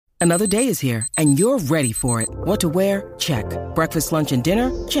Another day is here, and you're ready for it. What to wear? Check. Breakfast, lunch, and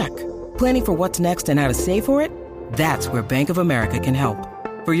dinner? Check. Planning for what's next and how to save for it? That's where Bank of America can help.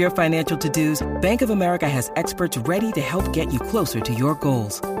 For your financial to-dos, Bank of America has experts ready to help get you closer to your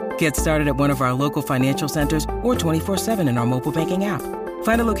goals. Get started at one of our local financial centers or 24/7 in our mobile banking app.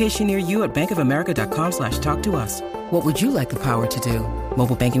 Find a location near you at bankofamerica.com/talktous. What would you like the power to do?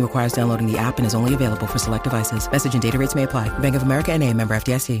 Mobile banking requires downloading the app and is only available for select devices. Message and data rates may apply. Bank of America N.A., member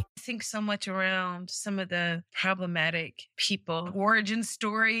FDIC. I think so much around some of the problematic people, origin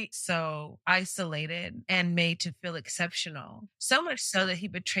story, so isolated and made to feel exceptional. So much so that he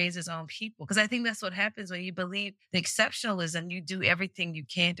betrays his own people. Because I think that's what happens when you believe the exceptionalism, you do everything you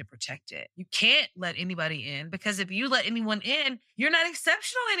can to protect it. You can't let anybody in, because if you let anyone in, you're not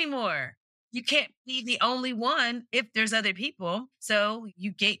exceptional anymore. You can't be the only one if there's other people. So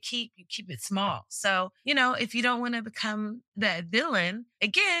you gatekeep, you keep it small. So, if you don't want to become that villain,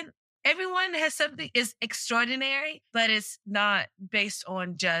 again, everyone has something is extraordinary, but it's not based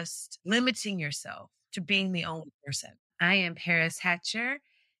on just limiting yourself to being the only person. I am Paris Hatcher,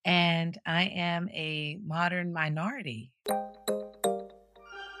 and I am a modern minority.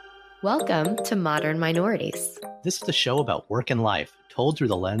 Welcome to Modern Minorities. This is the show about work and life, told through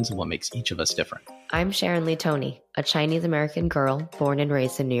the lens of what makes each of us different. I'm Sharon Lee Tony, a Chinese-American girl born and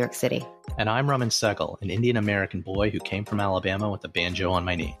raised in New York City. And I'm Raman Sehgal, an Indian-American boy who came from Alabama with a banjo on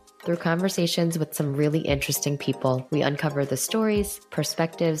my knee. Through conversations with some really interesting people, we uncover the stories,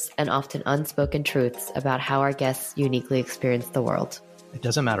 perspectives, and often unspoken truths about how our guests uniquely experience the world. It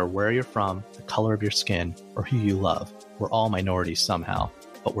doesn't matter where you're from, the color of your skin, or who you love. We're all minorities somehow,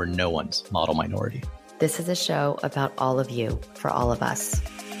 but we're no one's model minority. This is a show about all of you, for all of us.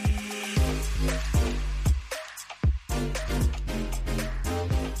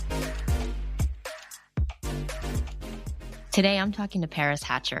 Today, I'm talking to Paris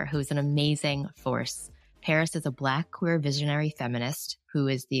Hatcher, who's an amazing force. Paris is a Black queer visionary feminist who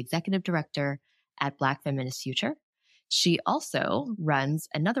is the executive director at Black Feminist Future. She also runs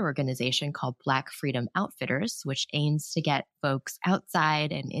another organization called Black Freedom Outfitters, which aims to get folks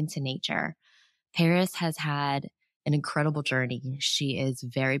outside and into nature. Paris has had an incredible journey. She is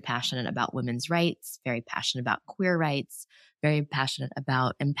very passionate about women's rights, very passionate about queer rights, very passionate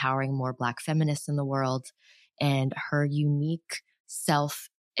about empowering more Black feminists in the world. And her unique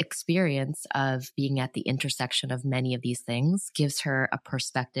self-experience of being at the intersection of many of these things gives her a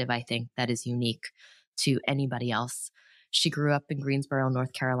perspective, I think, that is unique to anybody else. She grew up in Greensboro,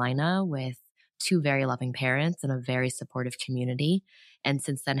 North Carolina, with two very loving parents and a very supportive community. And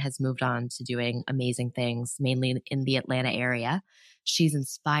since then has moved on to doing amazing things, mainly in the Atlanta area. She's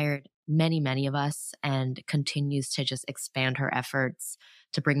inspired many, many of us and continues to just expand her efforts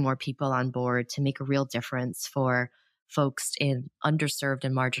to bring more people on board, to make a real difference for folks in underserved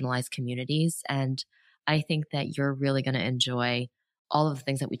and marginalized communities. And I think that you're really going to enjoy all of the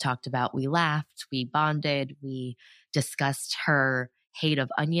things that we talked about. We laughed, we bonded, we discussed her hate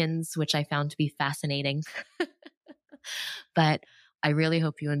of onions, which I found to be fascinating. But I really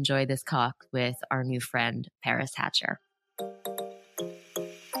hope you enjoy this talk with our new friend, Paris Hatcher.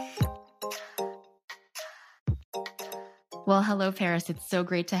 Well, hello, Paris. It's so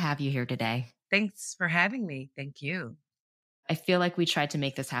great to have you here today. Thanks for having me. Thank you. I feel like we tried to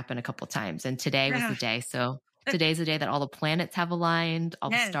make this happen a couple times, and today was the day. So today's the day that all the planets have aligned, all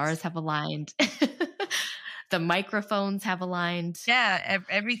the stars have aligned, the microphones have aligned. Yeah,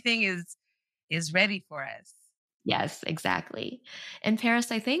 everything is ready for us. Yes, exactly. And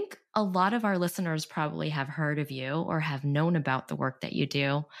Paris, I think a lot of our listeners probably have heard of you or have known about the work that you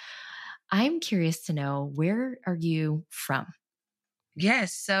do. I'm curious to know, where are you from?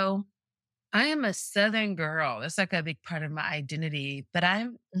 Yes, so I am a Southern girl. That's like a big part of my identity, but I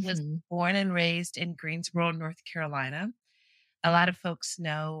was born and raised in Greensboro, North Carolina. A lot of folks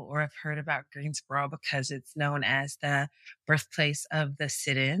know or have heard about Greensboro because it's known as the birthplace of the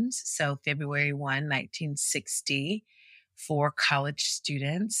sit-ins. So February 1, 1960, 4 college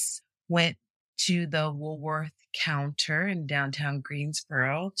students went to the Woolworth counter in downtown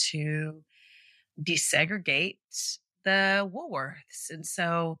Greensboro to desegregate the Woolworths. And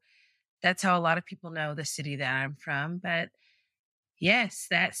so that's how a lot of people know the city that I'm from. But yes,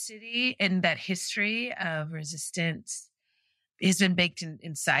 that city and that history of resistance has been baked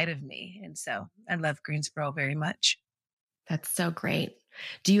inside of me. And so I love Greensboro very much. That's so great.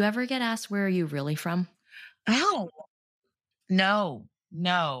 Do you ever get asked, where are you really from? Oh, no.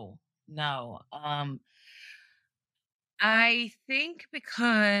 I think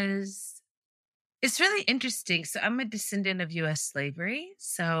because it's really interesting. So I'm a descendant of U.S. slavery.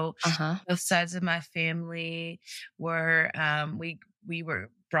 So both sides of my family were, we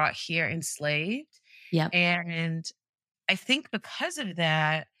were brought here enslaved. Yep. And I think because of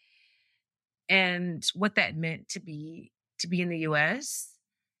that and what that meant to be in the US,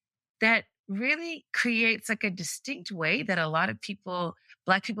 that really creates like a distinct way that a lot of people,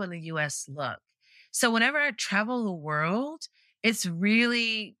 Black people in the US look. So whenever I travel the world, it's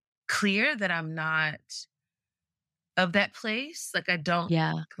really clear that I'm not of that place. Like I don't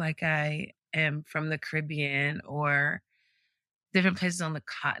Yeah. look like I am from the Caribbean or different places on the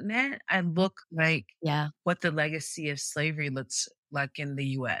continent. I look like Yeah. what the legacy of slavery looks like in the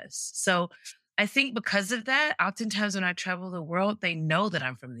US. So I think because of that, oftentimes when I travel the world, they know that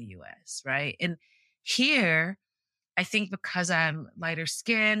I'm from the US, right? And here, I think because I'm lighter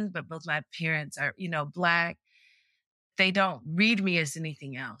skinned, but both my parents are, Black, they don't read me as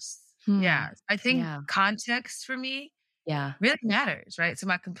anything else. Yeah. I think Yeah. context for me Yeah. really matters, right? So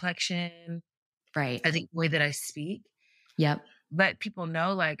my complexion, Right. I think the way that I speak, Yep. let people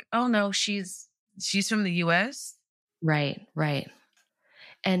know like, oh no, she's from the US. Right. Right.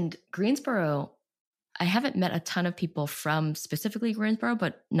 And Greensboro, I haven't met a ton of people from specifically Greensboro,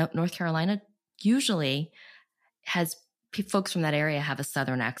 but North Carolina usually has folks from that area have a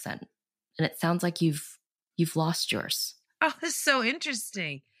Southern accent. And it sounds like you've lost yours. Oh, that's so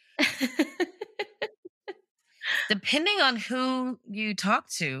interesting. Depending on who you talk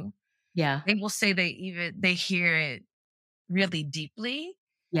to, Yeah. they will say they hear it really deeply.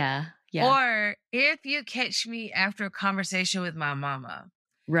 Yeah. Yeah. Or if you catch me after a conversation with my mama,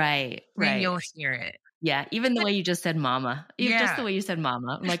 Right. then Right. you'll hear it. Yeah. Even the way you just said mama. Just the Yeah. way you said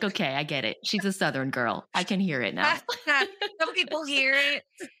mama. I'm like, okay, I get it. She's a Southern girl. I can hear it now. Some people hear it.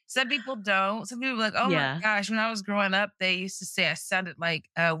 Some people don't. Some people are like, oh Yeah. my gosh, when I was growing up, they used to say I sounded like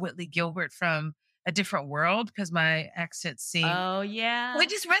Whitley Gilbert from A Different World because my accent seemed. Oh, yeah. Well, it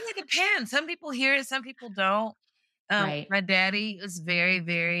just really depends. Some people hear it, some people don't. Right. My daddy is very,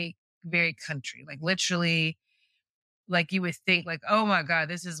 very, very country. Like literally, like you would think like, oh my God,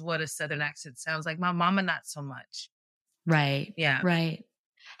 this is what a Southern accent sounds like. My mama, not so much. Right. Yeah. Right.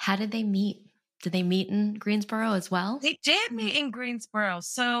 How did they meet? Did they meet in Greensboro as well? They did meet in Greensboro.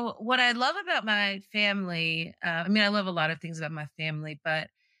 So what I love about my family, I love a lot of things about my family, but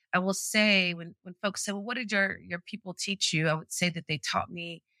I will say when folks say, well, what did your people teach you? I would say that they taught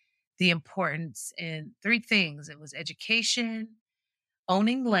me the importance in three things. It was education,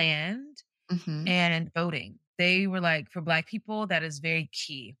 owning land, and voting. They were like, for Black people, that is very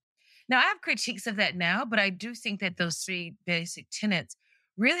key. Now, I have critiques of that now, but I do think that those three basic tenets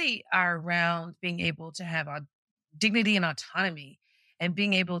really are around being able to have dignity and autonomy and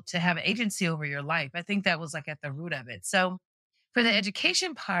being able to have agency over your life. I think that was like at the root of it. So for the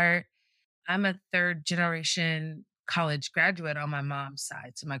education part, I'm a third generation college graduate on my mom's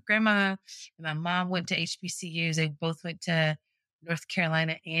side. So my grandma and my mom went to HBCUs. They both went to North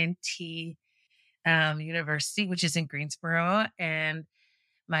Carolina A&T University, which is in Greensboro. And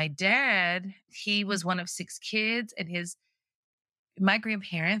my dad, he was one of 6 kids, and my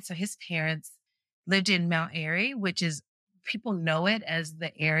grandparents, so his parents, lived in Mount Airy, which is, people know it as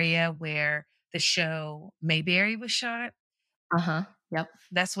the area where the show Mayberry was shot. Yep.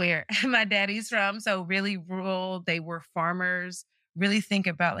 That's where my daddy's from. So really rural. They were farmers. Really think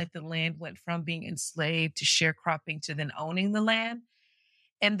about like the land went from being enslaved to sharecropping to then owning the land.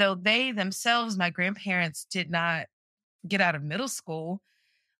 And though they themselves, my grandparents, did not get out of middle school,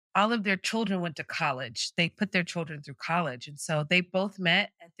 all of their children went to college. They put their children through college. And so they both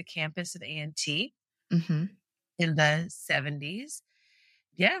met at the campus of A&T in the 70s.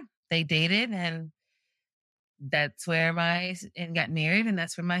 Yeah, they dated and and got married. And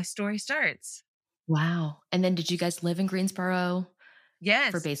that's where my story starts. Wow. And then did you guys live in Greensboro? Yes.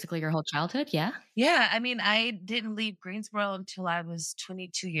 For basically your whole childhood? Yeah. Yeah. I didn't leave Greensboro until I was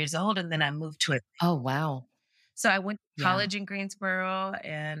 22 years old. And then I moved to it. Oh, wow. So I went to college in Greensboro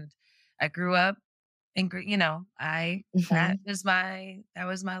and I grew up in, that was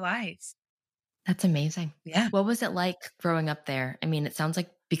my life. That's amazing. Yeah. What was it like growing up there? I mean, it sounds like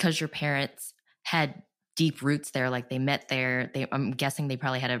because your parents had deep roots there, like they met there, I'm guessing they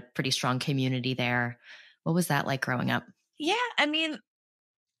probably had a pretty strong community there. What was that like growing up? Yeah.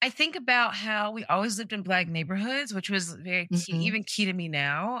 I think about how we always lived in Black neighborhoods, which was very key, even key to me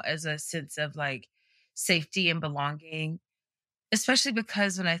now as a sense of like safety and belonging, especially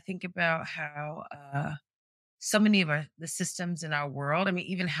because when I think about how so many of the systems in our world,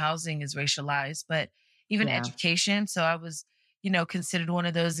 even housing is racialized, but even education. So I was, considered one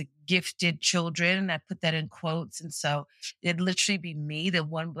of those gifted children. I put that in quotes. And so it'd literally be me, the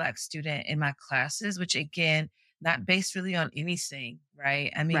one Black student in my classes, which again, not based really on anything,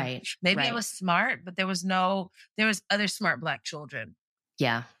 right? Maybe I was smart, but there was other smart Black children.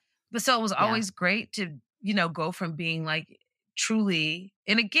 Yeah. But so it was Yeah. always great to, go from being like truly,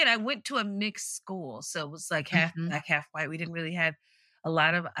 and again, I went to a mixed school. So it was like half Hmm. black, half white. We didn't really have a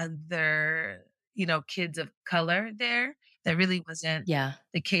lot of other, kids of color there. That really wasn't Yeah.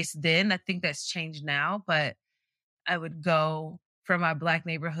 the case then. I think that's changed now, but I would go from my black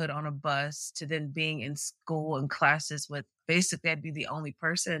neighborhood on a bus to then being in school and classes with basically I'd be the only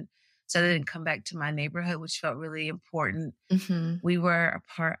person. So I didn't come back to my neighborhood, which felt really important. Hmm. We were a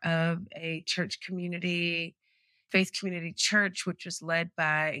part of a church community, faith community church, which was led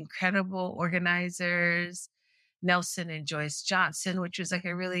by incredible organizers, Nelson and Joyce Johnson, which was like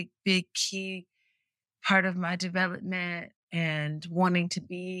a really big key part of my development and wanting to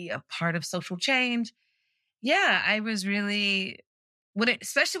be a part of social change. Yeah, I was really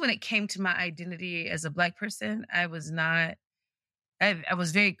especially when it came to my identity as a Black person, I was not I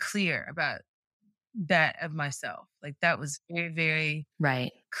was very clear about that of myself. Like that was very, very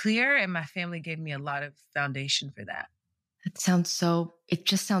Right. clear, and my family gave me a lot of foundation for that. It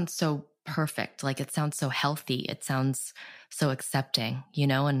just sounds so perfect. Like it sounds so healthy. It sounds so accepting,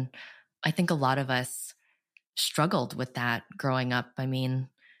 and I think a lot of us struggled with that growing up. I mean,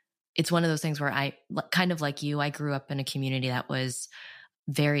 it's one of those things where kind of like you, I grew up in a community that was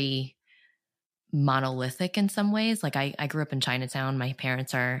very monolithic in some ways. Like I grew up in Chinatown. My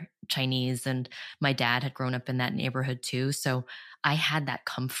parents are Chinese and my dad had grown up in that neighborhood too. So I had that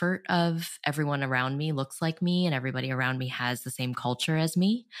comfort of everyone around me looks like me and everybody around me has the same culture as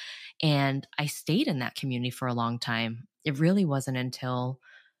me. And I stayed in that community for a long time. It really wasn't until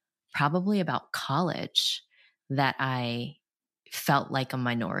probably about college that I felt like a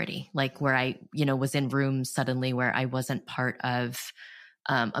minority, like where I, was in rooms suddenly where I wasn't part of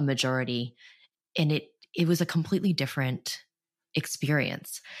a majority. And it was a completely different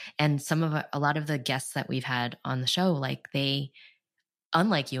experience. And a lot of the guests that we've had on the show, like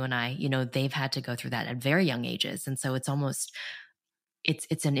unlike you and I, they've had to go through that at very young ages. And so it's almost, it's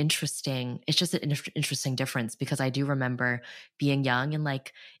just an interesting difference because I do remember being young and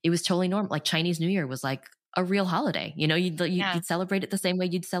like, it was totally normal. Like Chinese New Year was like a real holiday, Yeah. you'd celebrate it the same way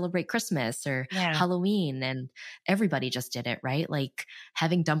you'd celebrate Christmas or Yeah. Halloween, and everybody just did it, right? Like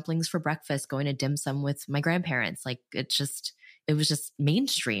having dumplings for breakfast, going to dim sum with my grandparents. Like it was just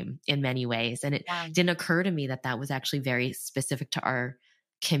mainstream in many ways. And it didn't occur to me that that was actually very specific to our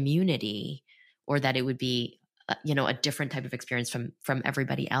community or that it would be a different type of experience from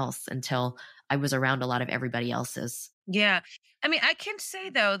everybody else until I was around a lot of everybody else's. Yeah. I mean, I can say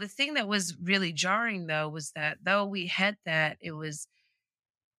though, the thing that was really jarring though was that though we had that, it was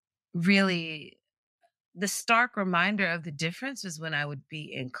really the stark reminder of the difference was when I would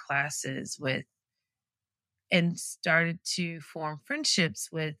be in classes with and started to form friendships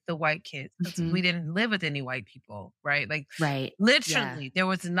with the white kids because we didn't live with any white people, right? Like Right. literally, there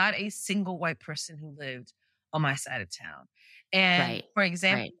was not a single white person who lived on my side of town. And for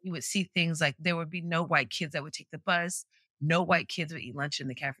example, you would see things like there would be no white kids that would take the bus, no white kids would eat lunch in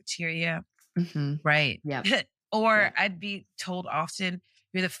the cafeteria, right? Yeah. Or I'd be told often,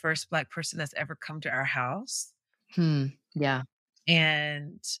 you're the first Black person that's ever come to our house. Yeah.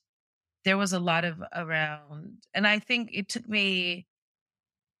 And there was a lot of around, and I think it took me,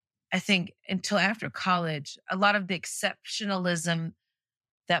 until after college, a lot of the exceptionalism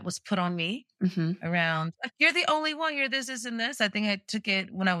that was put on me around, like, you're the only one, you're this, and this. I think I took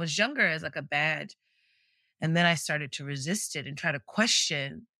it when I was younger as like a badge. And then I started to resist it and try to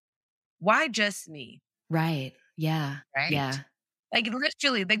question, why just me? Right. Yeah. Right. Yeah. Like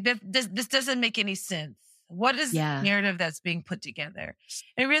literally, like this doesn't make any sense. What is the narrative that's being put together?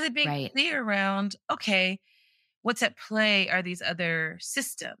 And really being clear around, okay, what's at play are these other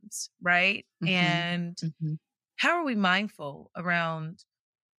systems, right? And how are we mindful around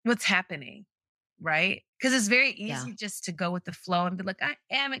what's happening, right? Because it's very easy just to go with the flow and be like, I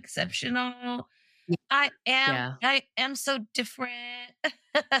am exceptional. I am so different.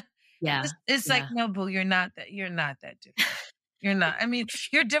 It's like, no, boo, you're not that different. You're not. I mean,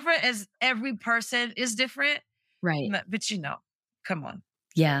 you're different as every person is different. Right. But come on.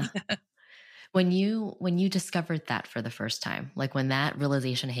 Yeah. When you discovered that for the first time, like when that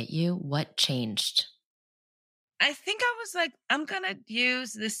realization hit you, what changed? I think I was like, I'm going to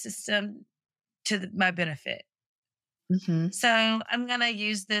use this system to my benefit. So I'm going to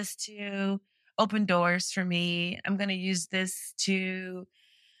use this to open doors for me. I'm going to use this I'm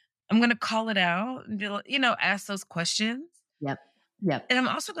going to call it out and ask those questions. Yep. And I'm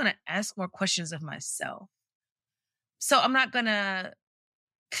also going to ask more questions of myself. So I'm not going to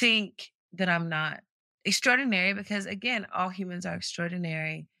think that I'm not extraordinary because, again, all humans are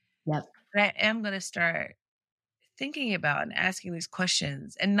extraordinary. Yep. But I am going to start thinking about and asking these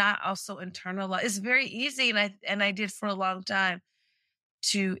questions and not also internalize. It's very easy, and I did for a long time,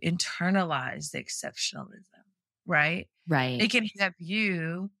 to internalize the exceptionalism, right? Right. It can have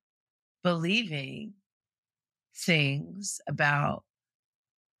you believing things about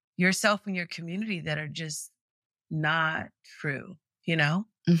yourself and your community that are just not true, you know?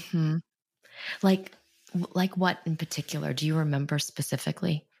 Mm-hmm. Like what in particular? Do you remember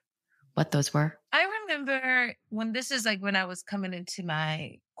specifically what those were? I remember when I was coming into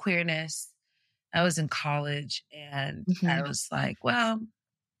my queerness, I was in college and I Mm-hmm. was like, well,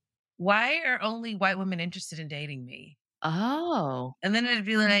 why are only white women interested in dating me? Oh, And then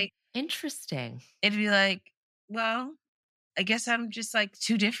interesting. it'd be like, well, I guess I'm just like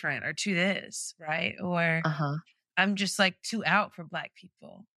too different or too this, right? Or Uh-huh. I'm just like too out for Black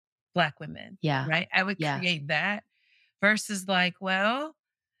people, Black women, Yeah. right? I would Yeah. create that versus like, well,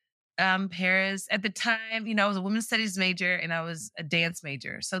 Paris at the time, I was a women's studies major and I was a dance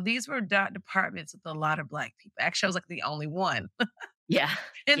major. So these were departments with a lot of Black people. Actually, I was like the only one. Yeah.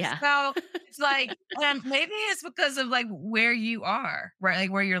 And Yeah. so it's like, maybe it's because of like where you are, right?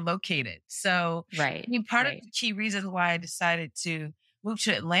 Like where you're located. So Right. part of Right. the key reasons why I decided to move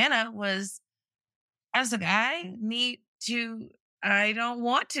to Atlanta was I was like, I don't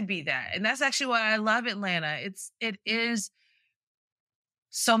want to be that. And that's actually why I love Atlanta. It is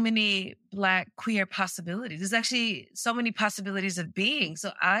so many Black queer possibilities. There's actually so many possibilities of being.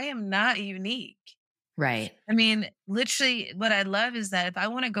 So I am not unique. Right. I mean, literally what I love is that if I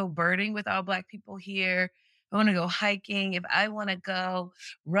want to go birding with all Black people here, if I want to go hiking, if I want to go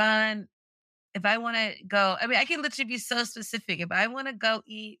run, if I want to go, I can literally be so specific. If I want to go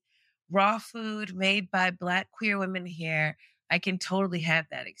eat raw food made by Black queer women here, I can totally have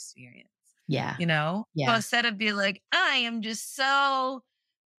that experience. Yeah. So Yeah. instead of being like, I am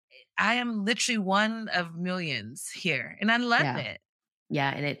literally one of millions here. And I love it.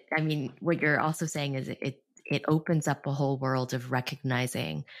 Yeah. And what you're also saying is it opens up a whole world of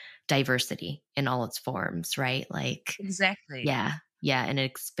recognizing diversity in all its forms, right? Like, Exactly. yeah. Yeah. And it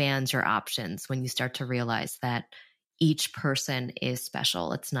expands your options when you start to realize that each person is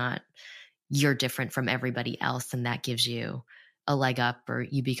special. It's not you're different from everybody else. And that gives you a leg up, or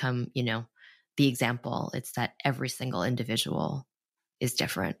you become, the example. It's that every single individual is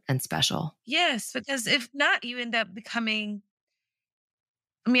different and special. Yes, because if not, you end up becoming,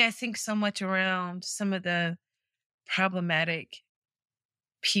 I think so much around some of the problematic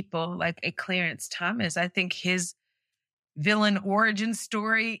people like a Clarence Thomas. I think his villain origin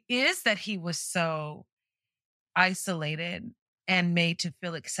story is that he was so isolated and made to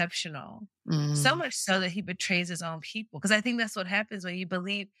feel exceptional. So much so that he betrays his own people. Because I think that's what happens when you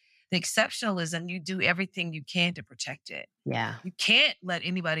believe the exceptionalism, you do everything you can to protect it. Yeah. You can't let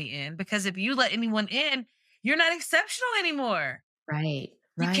anybody in, because if you let anyone in, you're not exceptional anymore. Right.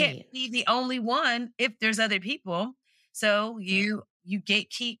 You can't be the only one if there's other people. So you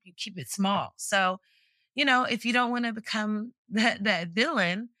gatekeep, you keep it small. So, if you don't want to become that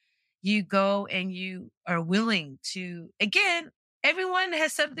villain, you go and you are willing to, again, everyone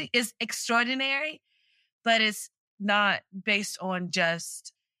has something is extraordinary, but it's not based on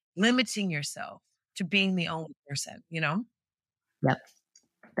just limiting yourself to being the only person, Yep.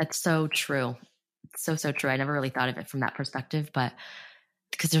 That's so true. So true. I never really thought of it from that perspective, but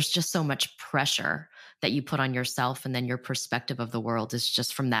because there's just so much pressure that you put on yourself, and then your perspective of the world is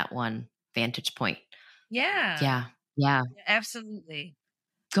just from that one vantage point. Yeah. Yeah. Yeah. Absolutely.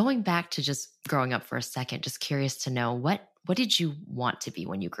 Going back to just growing up for a second, just curious to know what did you want to be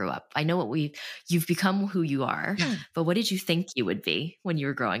when you grew up? I know you've become who you are, but what did you think you would be when you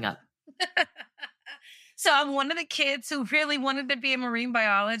were growing up? So I'm one of the kids who really wanted to be a marine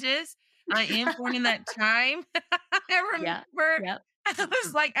biologist. I am born in that time. I remember. Yep. I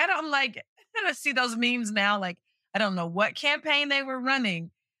was like, I don't see those memes now. Like, I don't know what campaign they were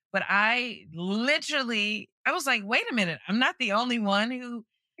running, but I was like, wait a minute, I'm not the only one who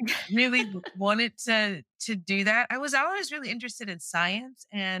really wanted to do that. I was always really interested in science,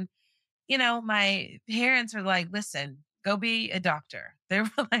 and my parents were like, listen, go be a doctor. They were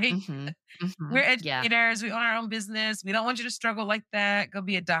like, we're educators, we own our own business, we don't want you to struggle like that. Go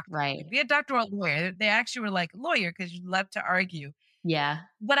be a doctor. Right. Like, be a doctor or a lawyer. They actually were like, lawyer, because you love to argue. Yeah.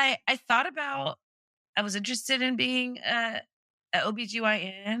 But I thought about, I was interested in being a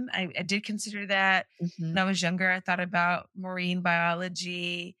OBGYN. I did consider that when I was younger. I thought about marine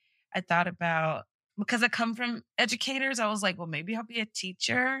biology. I thought about, because I come from educators, I was like, well, maybe I'll be a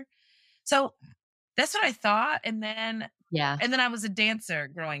teacher. So that's what I thought. And then I was a dancer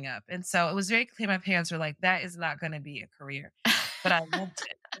growing up. And so it was very clear my parents were like, that is not going to be a career. but I loved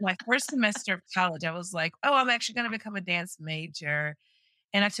it. My first semester of college, I was like, oh, I'm actually going to become a dance major.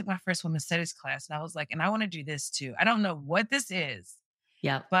 And I took my first women's studies class and I was like, and I want to do this too. I don't know what this is,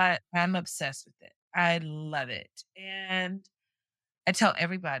 Yep. but I'm obsessed with it. I love it. And I tell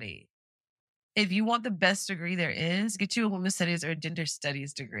everybody, if you want the best degree there is, get you a women's studies or a gender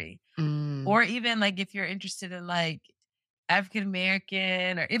studies degree. Mm, Or even like if you're interested in like African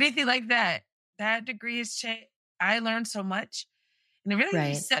American or anything like that, that degree has changed. I learned so much. And it really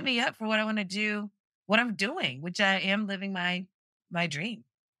right. just set me up for what I want to do, what I'm doing, which I am living my dream.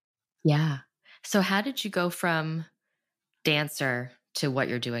 Yeah. So how did you go from dancer to what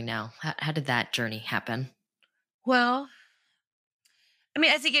you're doing now? How did that journey happen? Well, I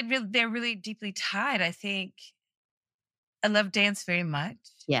mean, I think they're really deeply tied. I think I love dance very much,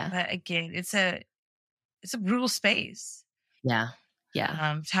 Yeah. but again, it's a brutal space. Yeah.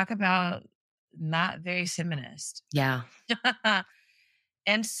 Yeah. Talk about not very feminist. Yeah.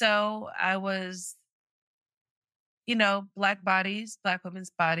 And so I was, Black bodies, Black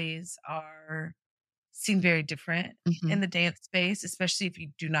women's bodies are seen very different Hmm. in the dance space, especially if you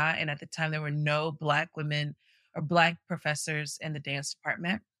do not. And at the time, there were no Black women or Black professors in the dance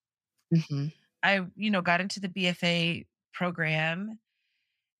department. Hmm. I, got into the BFA program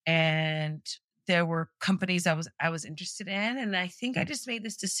and there were companies I was interested in. And I think I just made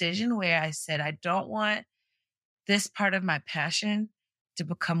this decision where I said, I don't want this part of my passion to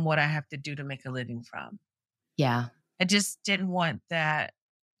become what I have to do to make a living from. Yeah. I just didn't want that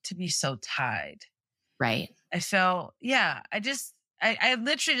to be so tied. Right. I felt, I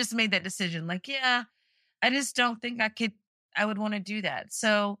literally just made that decision. Like, yeah, I just don't think I would want to do that.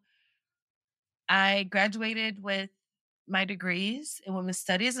 So I graduated with my degrees in women's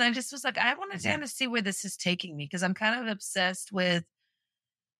studies. And I just was like, I want to kind of see where this is taking me because I'm kind of obsessed with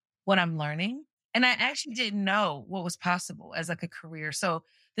what I'm learning. And I actually didn't know what was possible as like a career. So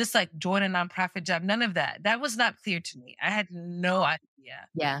this like join a nonprofit job, none of that. That was not clear to me. I had no idea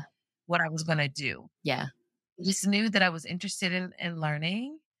Yeah. what I was going to do. Yeah. I just knew that I was interested in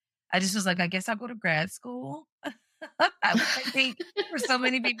learning. I just was like, I guess I'll go to grad school. I think for so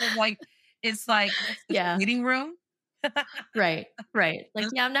many people, like, it's like, that's the Yeah. waiting room. Right. Right. Like,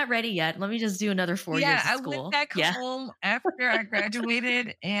 yeah, I'm not ready yet. Let me just do another 4 years of I school. went back Yeah. home after I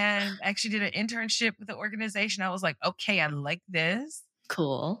graduated and actually did an internship with the organization. I was like, okay, I like this.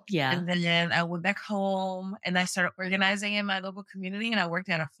 Cool. Yeah. And then I went back home and I started organizing in my local community and I worked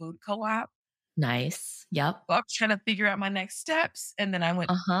at a food co-op. Nice. Yep. I was trying to figure out my next steps. And then I went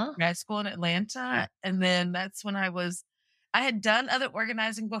Uh-huh. to grad school in Atlanta. And then that's when I had done other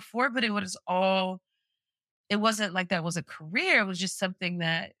organizing before, but it wasn't like that was a career. It was just something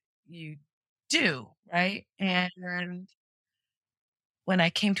that you do. Right. And when I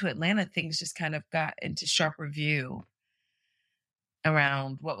came to Atlanta, things just kind of got into sharper view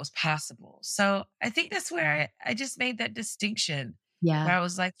around what was possible. So I think that's where I just made that distinction where Yeah. I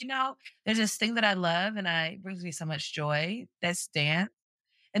was like, there's this thing that I love and it brings me so much joy. That's dance.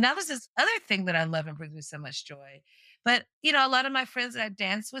 And now there's this other thing that I love and brings me so much joy. But, a lot of my friends that I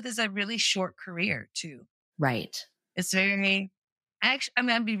dance with is a really short career too. Right. It's very,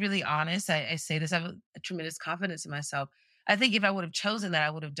 I'll be really honest. I say this, I have a tremendous confidence in myself. I think if I would have chosen that, I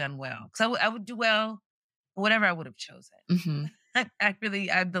would have done well. Because I would do well, whatever I would have chosen. Hmm. I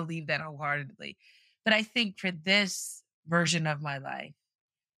believe that wholeheartedly. But I think for this version of my life,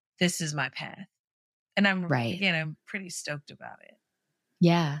 this is my path. And I'm pretty stoked about it.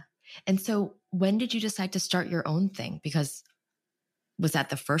 Yeah. And so when did you decide to start your own thing? Because was that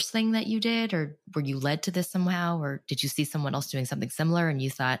the first thing that you did, or were you led to this somehow, or did you see someone else doing something similar and you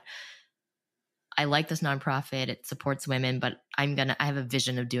thought, I like this nonprofit, it supports women, but I have a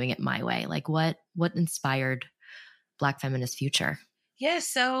vision of doing it my way. Like what inspired Black Feminist Future? Yeah.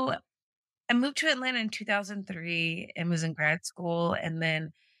 So I moved to Atlanta in 2003 and was in grad school. And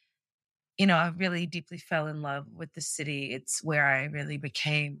then, I really deeply fell in love with the city. It's where I really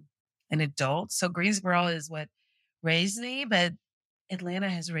became an adult. So Greensboro is what raised me, but Atlanta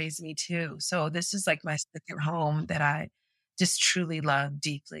has raised me too. So this is like my second home that I just truly love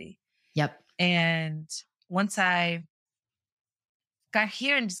deeply. Yep. And once I got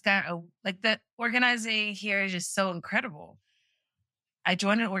here and just like the organizing here is just so incredible. I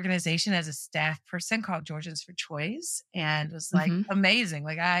joined an organization as a staff person called Georgians for Choice and was like amazing.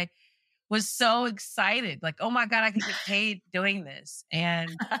 Like I was so excited. Like, oh my God, I could get paid doing this.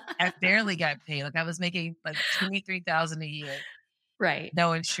 And I barely got paid. Like I was making like $23,000 a year. Right.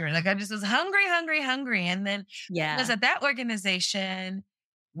 No insurance. Like I just was hungry. And then because at that organization,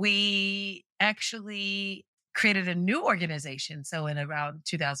 we actually created a new organization. So in around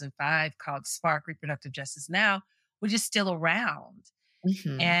 2005 called Spark Reproductive Justice Now, which is still around.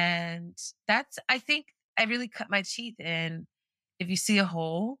 And I think I really cut my teeth in. If you see a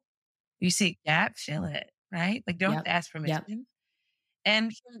hole, you see a gap, fill it, right? Like, don't have to ask permission.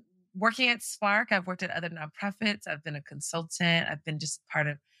 And working at Spark, I've worked at other nonprofits. I've been a consultant. I've been just part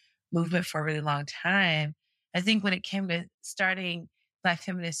of movement for a really long time. I think when it came to starting Black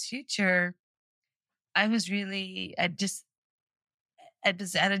Feminist Future, I was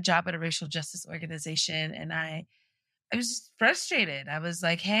at a job at a racial justice organization, and I was just frustrated. I was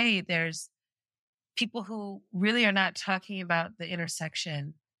like, hey, there's people who really are not talking about the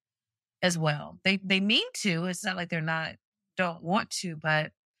intersection as well. They mean to. It's not like don't want to,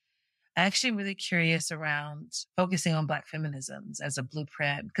 but I'm actually really curious around focusing on Black feminisms as a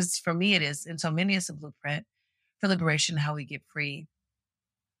blueprint, because for me it is, and so many it's a blueprint for liberation, how we get free.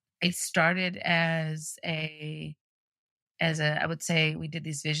 It started as I would say, we did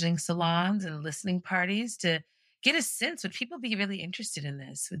these visioning salons and listening parties to get a sense, would people be really interested in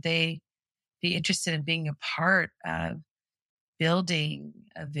this? Would they be interested in being a part of building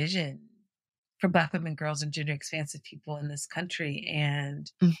a vision for Black women, girls, and gender expansive people in this country?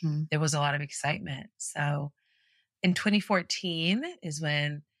 And there was a lot of excitement. So in 2014 is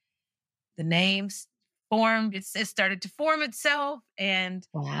when the names formed. It started to form itself. And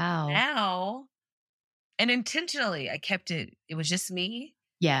now, and intentionally, I kept it. It was just me.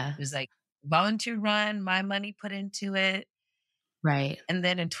 Yeah. It was like volunteer run, my money put into it. Right. And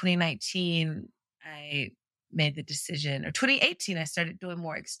then in 2019, I made the decision, or 2018, I started doing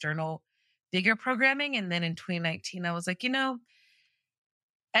more external, bigger programming. And then in 2019, I was like, I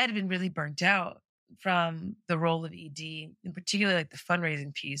had been really burnt out from the role of ED, in particular, like the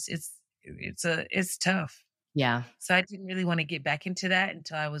fundraising piece. It's tough. Yeah. So I didn't really want to get back into that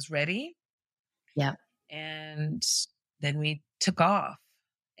until I was ready. Yeah. And then we took off.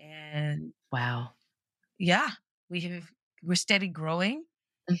 And wow. Yeah, we're steady growing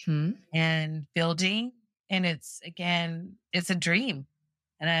and building. And it's a dream.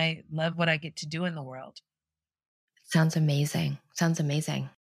 And I love what I get to do in the world. Sounds amazing.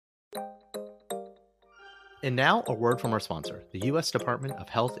 And now, a word from our sponsor, the U.S. Department of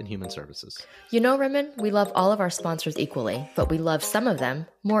Health and Human Services. Rimmon, we love all of our sponsors equally, but we love some of them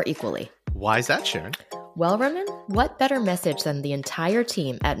more equally. Why is that, Sharon? Well, Rimmon, what better message than the entire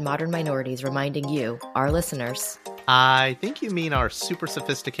team at Modern Minorities reminding you, our listeners? I think you mean our super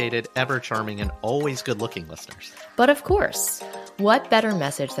sophisticated, ever-charming, and always good-looking listeners. But of course, what better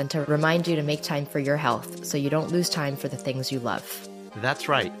message than to remind you to make time for your health so you don't lose time for the things you love? That's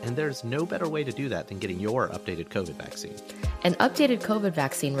right, and there's no better way to do that than getting your updated COVID vaccine. An updated COVID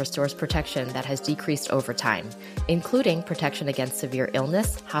vaccine restores protection that has decreased over time, including protection against severe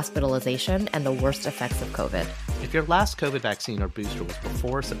illness, hospitalization, and the worst effects of COVID. If your last COVID vaccine or booster was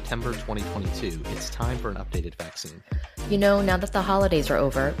before September 2022, it's time for an updated vaccine. Now that the holidays are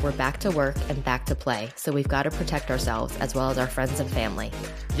over, we're back to work and back to play, so we've got to protect ourselves as well as our friends and family.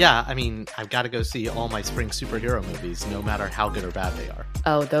 Yeah, I've got to go see all my spring superhero movies, no matter how good or bad they are.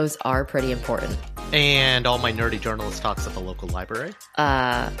 Oh, those are pretty important. And all my nerdy journalist talks at the local library?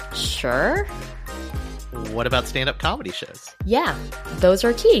 Sure. What about stand-up comedy shows? Yeah, those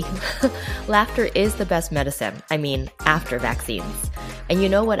are key. Laughter is the best medicine. After vaccines. And you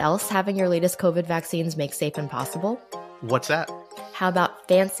know what else having your latest COVID vaccines makes safe and possible? What's that? How about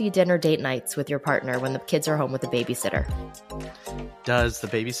fancy dinner date nights with your partner when the kids are home with a babysitter? Does the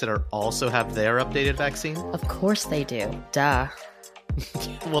babysitter also have their updated vaccine? Of course they do. Duh.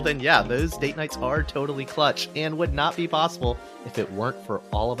 Well then, yeah, those date nights are totally clutch and would not be possible if it weren't for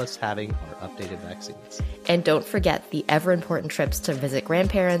all of us having our updated vaccines. And don't forget the ever-important trips to visit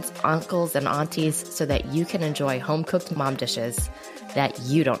grandparents, uncles, and aunties so that you can enjoy home-cooked mom dishes that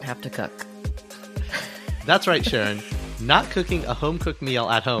you don't have to cook. That's right, Sharon. Not cooking a home-cooked meal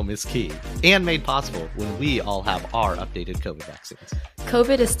at home is key and made possible when we all have our updated COVID vaccines.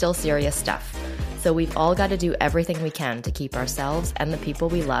 COVID is still serious stuff, so we've all got to do everything we can to keep ourselves and the people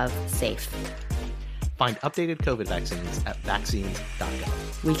we love safe. Find updated COVID vaccines at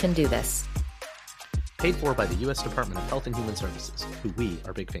vaccines.gov. We can do this. Paid for by the U.S. Department of Health and Human Services, who we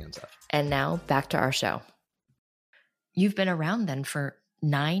are big fans of. And now, back to our show. You've been around then for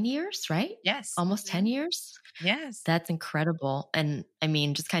 9 years, right? Yes. Almost 10 years? Yes. That's incredible. And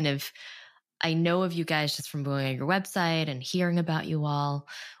just kind of, I know of you guys just from going on your website and hearing about you all.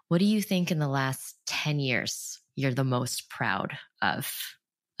 What do you think in the last 10 years you're the most proud of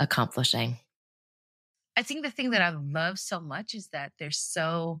accomplishing? I think the thing that I love so much is that there's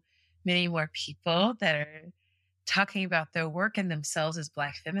so many more people that are talking about their work and themselves as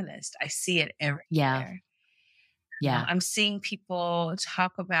Black feminists. I see it everywhere. Yeah. I'm seeing people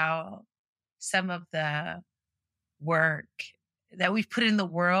talk about some of the work that we've put in the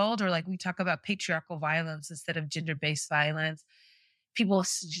world, or like we talk about patriarchal violence instead of gender-based violence, people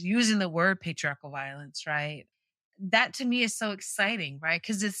using the word patriarchal violence, right? That to me is so exciting, right?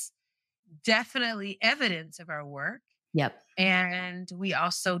 Because it's definitely evidence of our work. Yep. And we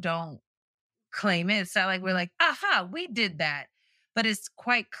also don't claim it. It's not like we're like, aha, we did that. But it's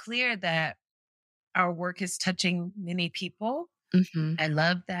quite clear that our work is touching many people. Mm-hmm. I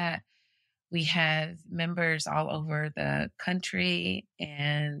love that we have members all over the country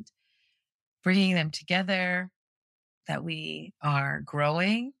and bringing them together, that we are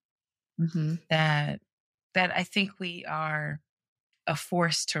growing, Mm-hmm. that I think we are a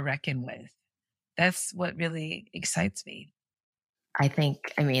force to reckon with. That's what really excites me. I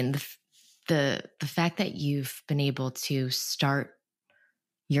think, I mean, the fact that you've been able to start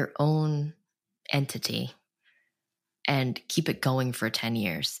your own entity and keep it going for 10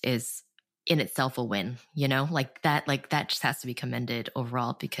 years is in itself a win, like that just has to be commended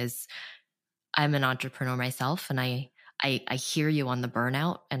overall, because I'm an entrepreneur myself, and I hear you on the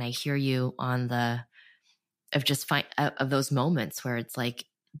burnout, and I hear you on the of those moments where it's like,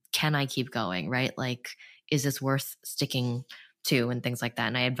 can I keep going? Right? Like, is this worth sticking to, and things like that.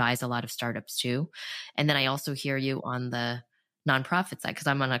 And I advise a lot of startups too. And then I also hear you on the nonprofit side, because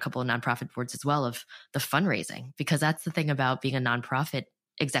I'm on a couple of nonprofit boards as well, of the fundraising, because that's the thing about being a nonprofit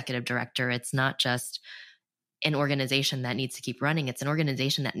executive director. It's not just an organization that needs to keep running. It's an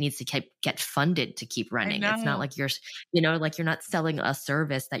organization that needs to get funded to keep running. It's not like you're not selling a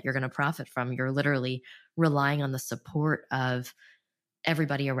service that you're going to profit from. You're literally relying on the support of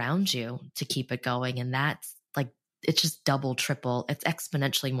everybody around you to keep it going. And that's like, it's just double, triple, it's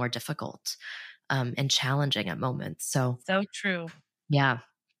exponentially more difficult and challenging at moments. So true. Yeah.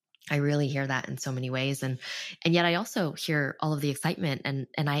 I really hear that in so many ways. And yet I also hear all of the excitement, and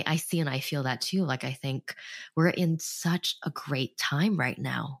I see and I feel that too. Like, I think we're in such a great time right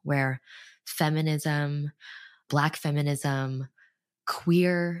now where feminism, Black feminism,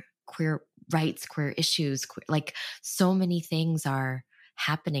 queer rights, queer issues, like so many things are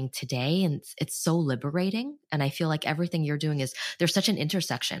happening today, and it's so liberating. And I feel like everything you're doing there's such an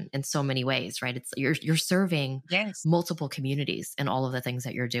intersection in so many ways, right? It's you're serving multiple communities in all of the things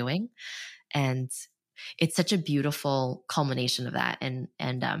that you're doing, and it's such a beautiful culmination of that. And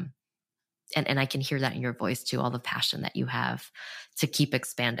I can hear that in your voice too, all the passion that you have to keep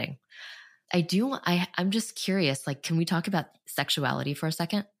expanding. I'm just curious, like, can we talk about sexuality for a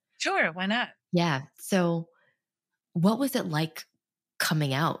second? Sure, why not? Yeah. So what was it like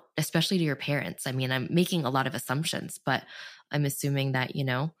coming out, especially to your parents? I mean, I'm making a lot of assumptions, but I'm assuming that,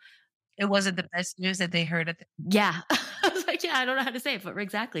 it wasn't the best news that they heard. Yeah. I was like, yeah, I don't know how to say it, but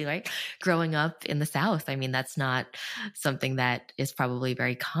exactly, right? Growing up in the South, I mean, that's not something that is probably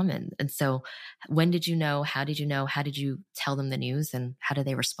very common. And so when did you know? How did you know? How did you tell them the news, and how did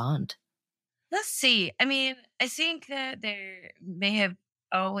they respond? Let's see. I mean, I think that there may have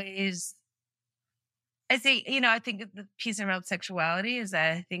always, I think the piece around sexuality is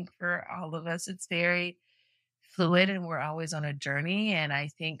that I think for all of us, it's very fluid, and we're always on a journey. And I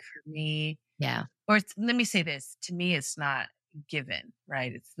think for me, yeah. Or let me say this, to me, it's not given,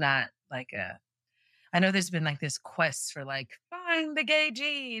 right? It's not like I know there's been like this quest for like, find the gay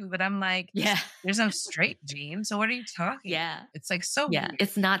gene, but I'm like, yeah, there's no straight gene. So what are you talking? Yeah. It's like, so weird.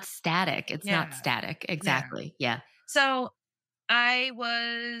 It's not static. It's not static. Exactly. Yeah. So it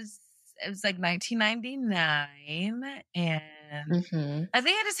was like 1999. And I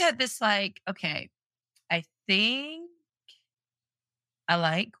think I just had this like, okay, I think I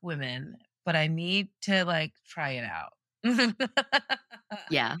like women, but I need to like try it out.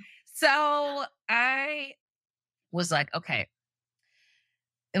 Yeah. So I was like, okay.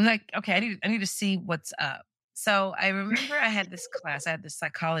 I'm like, okay, I need to see what's up. So I remember I had this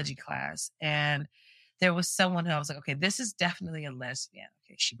psychology class, and there was someone who I was like, okay, this is definitely a lesbian.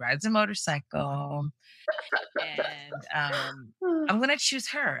 Okay, she rides a motorcycle, and I'm gonna choose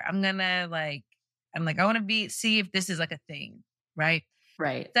her. I want to see if this is like a thing, right?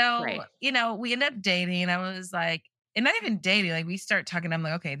 Right. So, we end up dating. I was like, and not even dating, like we start talking. I'm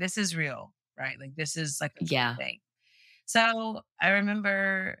like, okay, this is real, right? Like this is like a thing. So I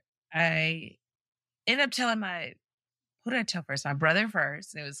remember I ended up telling who did I tell first? My brother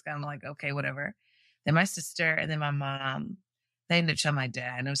first. It was kind of like, okay, whatever. Then my sister, and then my mom. They ended up telling my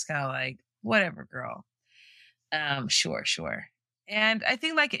dad, and it was kind of like, whatever, girl. Sure. And I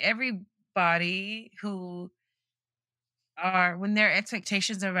think like everybody when their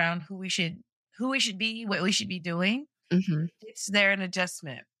expectations around who we should be, what we should be doing, it's there an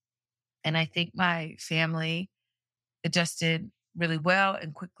adjustment. And I think my family adjusted really well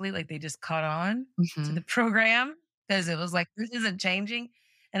and quickly. Like they just caught on to the program. because it was like, this isn't changing.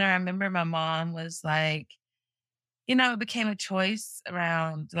 And I remember my mom was like, it became a choice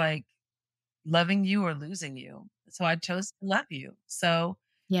around like loving you or losing you. So I chose to love you. So,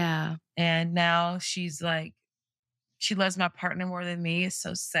 Yeah. and now she's like, she loves my partner more than me. It's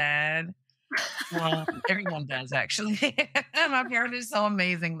so sad. Well, everyone does actually. My partner is so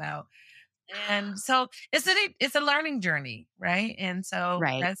amazing though. And so it's a learning journey, right? And so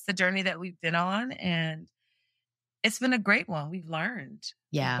Right. that's the journey that we've been on. And it's been a great one. We've learned.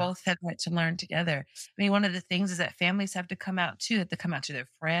 Yeah. We both have had to learn together. I mean, one of the things is that families have to come out too, have to come out to their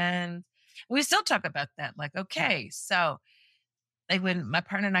friends. We still talk about that. Like, okay, so like when my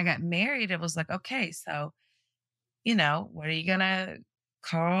partner and I got married, it was like, okay, so, what are you going to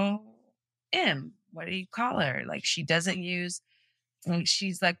call him? What do you call her? Like, she doesn't use, like,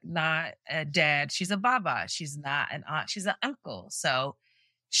 she's like not a dad. She's a baba. She's not an aunt. She's an uncle. So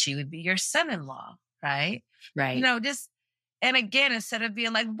she would be your son-in-law, right? Right. And again, instead of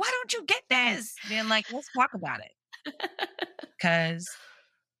being like, why don't you get this? Being like, let's talk about it. Because,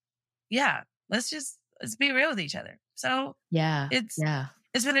 yeah, let's be real with each other. So it's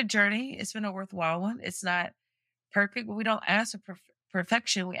been a journey. It's been a worthwhile one. It's not perfect, but we don't ask for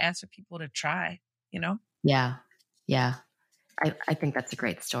perfection. We ask for people to try, Yeah. Yeah. I think that's a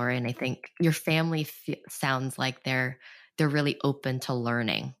great story. And I think your family sounds like they're really open to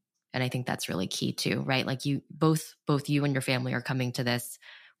learning. And I think that's really key too, right? Like both you and your family are coming to this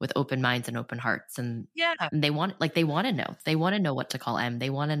with open minds and open hearts. And they want to know. They want to know what to call M. They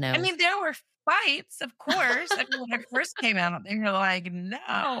want to know. I mean, there were fights, of course. I mean, when I first came out, they were like,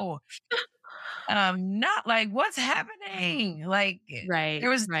 no. Not like what's happening. Like, right. It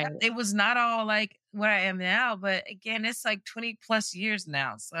was not all like what I am now, but again, it's like 20 plus years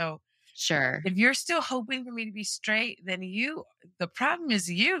now. So sure. If you're still hoping for me to be straight, then the problem is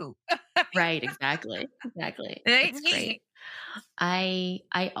you. Right. Exactly. It ain't me. Great.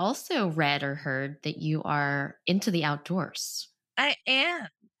 I also read or heard that you are into the outdoors. I am.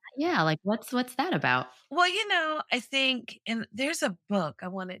 Yeah. Like what's that about? Well, I think, and there's a book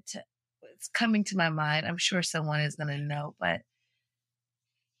it's coming to my mind. I'm sure someone is going to know, but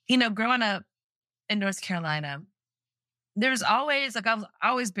growing up in North Carolina, there's always I was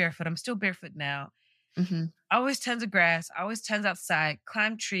always barefoot. I'm still barefoot now. Mm-hmm. Always tons of grass, always tons outside,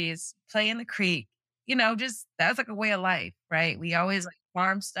 climb trees, play in the creek, just that's like a way of life, right? We always like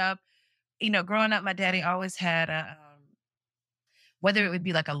farm stuff. Growing up, my daddy always had whether it would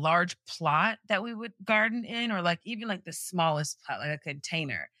be like a large plot that we would garden in or like even like the smallest plot, like a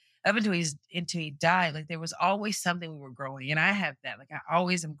container. Up until he died, like there was always something we were growing. And I have that. Like I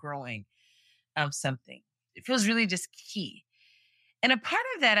always am growing something. It feels really just key. And a part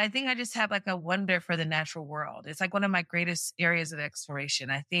of that, I think I just have like a wonder for the natural world. It's like one of my greatest areas of exploration.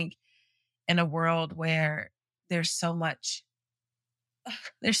 I think in a world where there's so much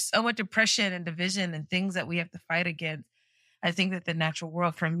oppression and division and things that we have to fight against, I think that the natural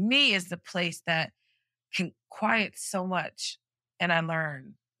world for me is the place that can quiet so much. And I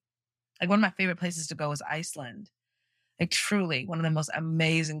learn. Like one of my favorite places to go is Iceland. Like truly one of the most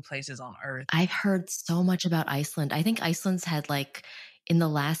amazing places on earth. I've heard so much about Iceland. I think Iceland's had like in the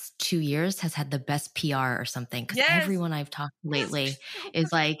last 2 years has had the best PR or something. Because everyone I've talked to lately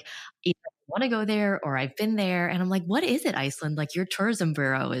is like, either I want to go there or I've been there. And I'm like, what is it, Iceland? Like your tourism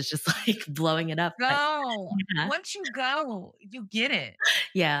bureau is just like blowing it up. Once you go, you get it.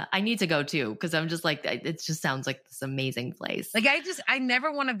 Yeah, I need to go too. Because I'm just like, it just sounds like this amazing place. Like I never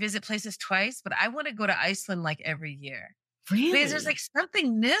want to visit places twice, but I want to go to Iceland like every year. Really? Because there's like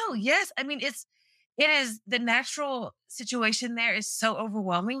something new. Yes. I mean, it is the natural situation there is so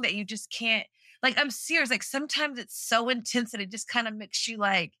overwhelming that you just can't, like, I'm serious. Like sometimes it's so intense that it just kind of makes you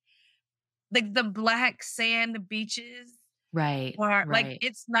like the black sand, the beaches. Right. Or like,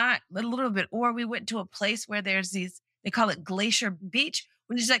 it's not a little bit, or we went to a place where there's they call it Glacier Beach,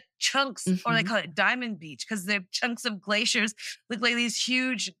 when there's like chunks, or they call it Diamond Beach because they're chunks of glaciers look like these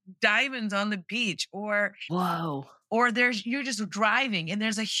huge diamonds on the beach. Or whoa. Or you're just driving and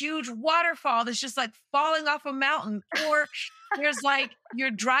there's a huge waterfall that's just like falling off a mountain. Or there's like,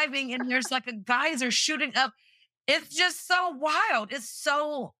 you're driving and there's like a geyser shooting up. It's just so wild. It's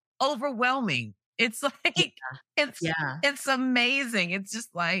so overwhelming. It's like, it's amazing. It's just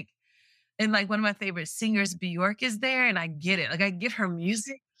like, and like one of my favorite singers, Bjork, is there, and I get it. Like I get her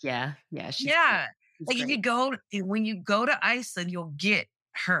music. Yeah. She's like great. When you go to Iceland, you'll get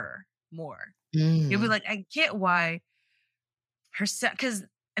her more. Mm. You'll be like, I get why her set, because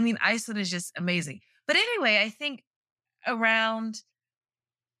I mean, Iceland is just amazing. But anyway, I think around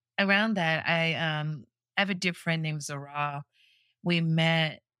that, I have a dear friend named Zara. We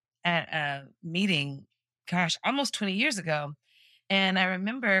met at a meeting gosh, almost 20 years ago. And I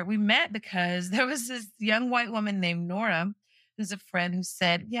remember we met because there was this young white woman named Nora, who's a friend, who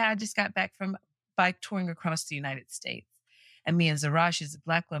said, yeah, I just got back from bike touring across the United States. And me and Zara, she's a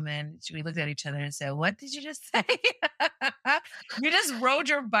Black woman, we looked at each other and said, what did you just say? You just rode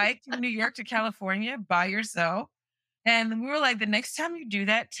your bike from New York to California by yourself? And we were like, the next time you do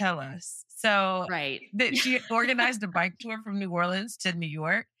that, tell us. So Right. she organized a bike tour from New Orleans to New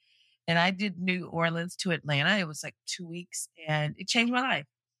York. And I did New Orleans to Atlanta. It was like 2 weeks and it changed my life.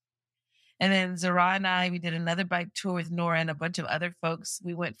 And then Zara and I, we did another bike tour with Nora and a bunch of other folks.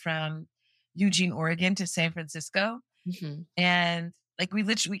 We went from Eugene, Oregon to San Francisco. Mm-hmm. And like we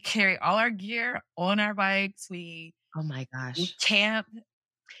carry all our gear on our bikes. Oh my we gosh. camp.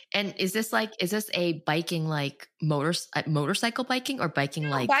 And is this a biking like motorcycle biking or biking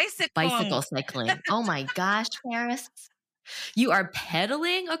like bicycle cycling? Oh my gosh, Paris. You are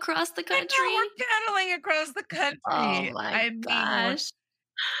pedaling across the country? I know, we're pedaling across the country. Oh my gosh.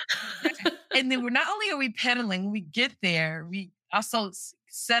 And then not only are we pedaling, we get there, we also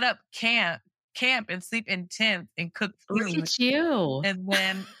set up camp and sleep in tents and cook food. Look at you. And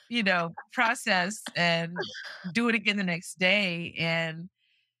then, process and do it again the next day. And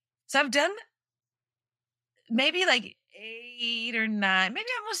so I've done maybe like 8 or 9, maybe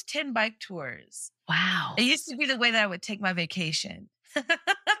almost 10 bike tours. Wow. It used to be the way that I would take my vacation.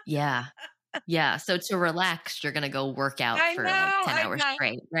 Yeah. Yeah. So to relax, you're going to go work out for like 10 hours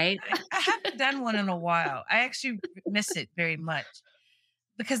straight, right? I haven't done one in a while. I actually miss it very much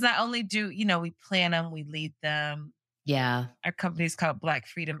because not only do, we plan them, we lead them. Yeah. Our company is called Black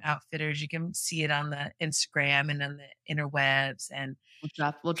Freedom Outfitters. You can see it on the Instagram and on the interwebs. And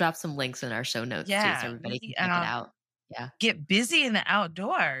we'll drop some links in our show notes too, so everybody can check it out. Yeah. Get busy in the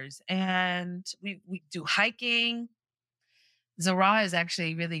outdoors. And we do hiking. Zara has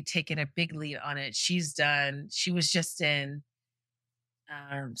actually really taken a big lead on it. She was just in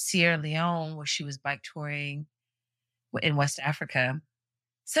Sierra Leone where she was bike touring in West Africa.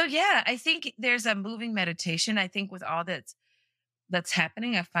 So yeah, I think there's a moving meditation. I think with all that's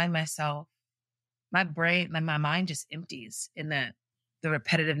happening, I find myself, my mind just empties in the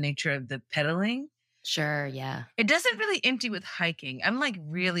repetitive nature of the pedaling. Sure. Yeah. It doesn't really empty with hiking. I'm like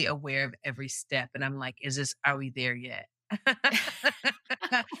really aware of every step. And I'm like, are we there yet? I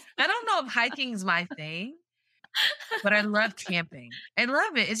don't know if hiking is my thing, but I love camping. I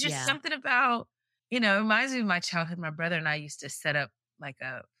love it. It's just something about, it reminds me of my childhood. My brother and I used to set up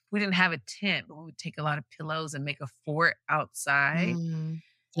we didn't have a tent, but we would take a lot of pillows and make a fort outside.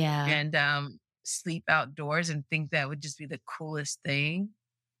 Yeah. And sleep outdoors and think that would just be the coolest thing.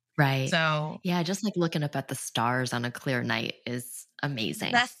 Right. So yeah, just like looking up at the stars on a clear night is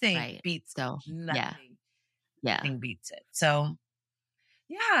amazing. Nothing beats nothing. Yeah. Nothing beats it. So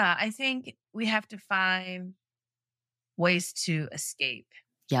yeah, I think we have to find ways to escape.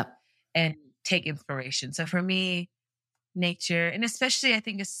 Yep. And take inspiration. So for me, nature, and especially I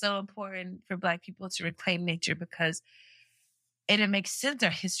think it's so important for Black people to reclaim nature because it makes sense. Our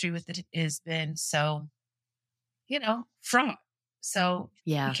history with it has been so, fraught. So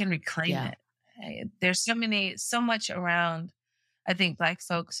we can reclaim it. There's so much around. I think Black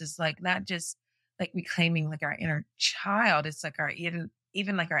folks is like not just like reclaiming like our inner child. It's like our even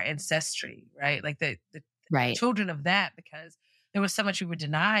like our ancestry, right? Like the children of that, because there was so much we were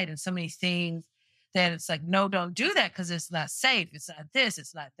denied and so many things that it's like, no, don't do that because it's not safe. It's not this,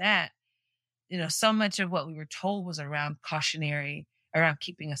 it's not that. So much of what we were told was around cautionary, around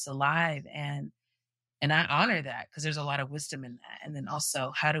keeping us alive. And I honor that because there's a lot of wisdom in that. And then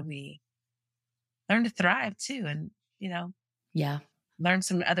also, how do we learn to thrive too? And, learn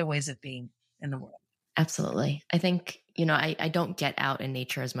some other ways of being in the world. Absolutely. I think, I don't get out in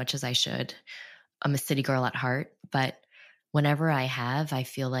nature as much as I should. I'm a city girl at heart, but whenever I have, I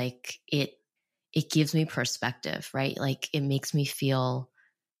feel like it gives me perspective, right? Like it makes me feel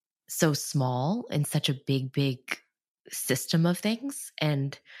so small in such a big, big system of things.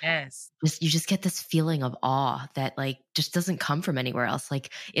 And you just get this feeling of awe that like just doesn't come from anywhere else.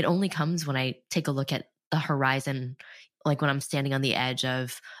 Like it only comes when I take a look at the horizon, like when I'm standing on the edge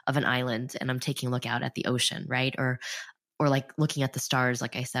of an island and I'm taking a look out at the ocean, right? Or like looking at the stars,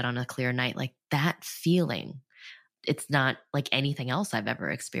 like I said, on a clear night, like that feeling, it's not like anything else I've ever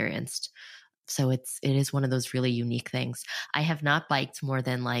experienced. So it is one of those really unique things. I have not biked more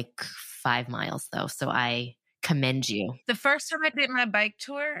than like 5 miles though. So I commend you. The first time I did my bike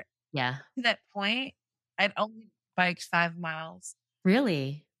tour, to that point, I'd only biked 5 miles.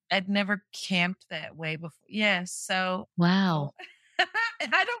 Really? I'd never camped that way before. Yes. So. Wow. I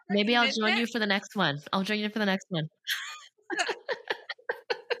don't. Maybe I'll join you for the next one.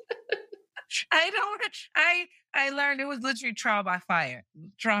 I learned it was literally trial by fire.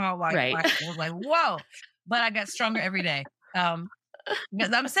 Trial by Right. fire. I was like, whoa. But I got stronger every day.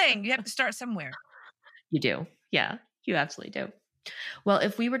 Because I'm saying you have to start somewhere. You do. Yeah, you absolutely do. Well,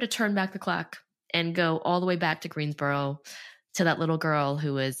 if we were to turn back the clock and go all the way back to Greensboro, to that little girl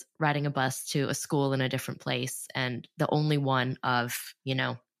who was riding a bus to a school in a different place and the only one of,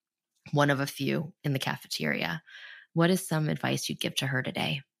 one of a few in the cafeteria, what is some advice you'd give to her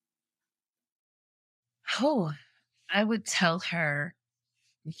today? Oh, I would tell her,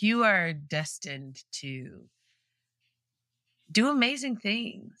 you are destined to do amazing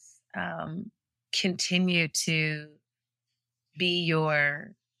things. Continue to be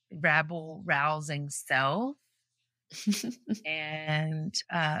your rabble-rousing self. And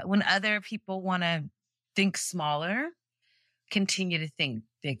when other people want to think smaller, continue to think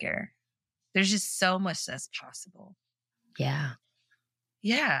bigger. There's just so much that's possible. Yeah.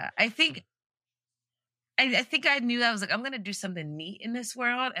 Yeah. I think I knew I was like, I'm going to do something neat in this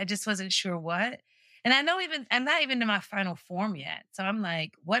world. I just wasn't sure what. And I'm not even in my final form yet. So I'm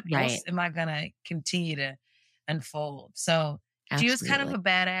like, what else am I going to continue to unfold? So Absolutely. She was kind of a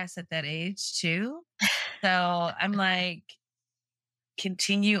badass at that age too. So I'm like,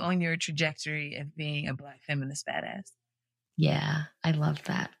 continue on your trajectory of being a Black feminist badass. Yeah, I love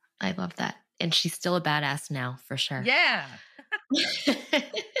that. I love that. And she's still a badass now, for sure. Yeah.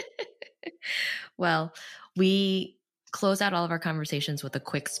 Well, we close out all of our conversations with a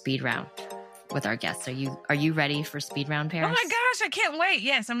quick speed round with our guests. Are you ready for speed round, Paris? Oh my gosh, I can't wait.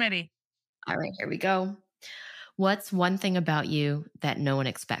 Yes, I'm ready. All right, here we go. What's one thing about you that no one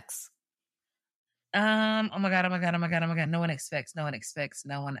expects? Oh my God. No one expects.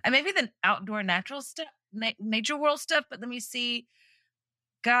 Maybe the outdoor natural stuff, nature world stuff, but let me see.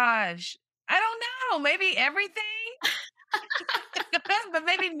 Gosh, I don't know. Maybe everything, but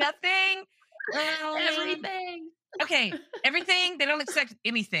maybe nothing. Everything. Okay. Everything. They don't expect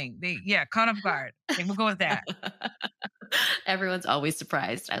anything. Caught off guard. Okay, we'll go with that. Everyone's always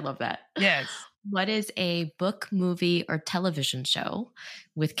surprised. I love that. Yes. What is a book, movie, or television show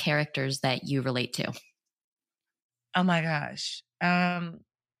with characters that you relate to? Oh my gosh.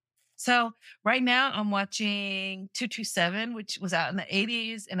 So right now I'm watching 227, which was out in the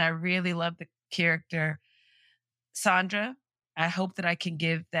 80s. And I really love the character Sandra. I hope that I can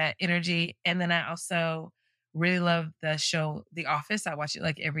give that energy. And then I also really love the show, The Office. I watch it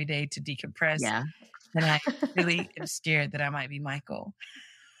like every day to decompress. Yeah. And I really am scared that I might be Michael.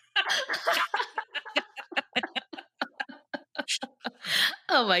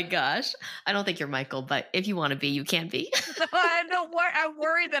 Oh my gosh. I don't think you're Michael, but if you want to be, you can be. I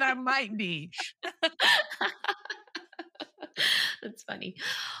worry that I might be. That's funny.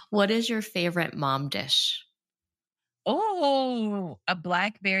 What is your favorite mom dish? Oh, a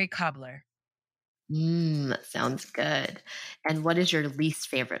blackberry cobbler. Sounds good. And what is your least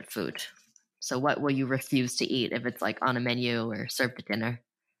favorite food? So what will you refuse to eat if it's like on a menu or served at dinner?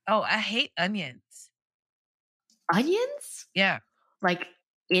 Oh, I hate onions. Onions? Yeah. Like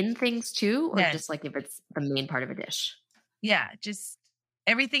in things too? Or Yes. just like if it's the main part of a dish? Yeah, just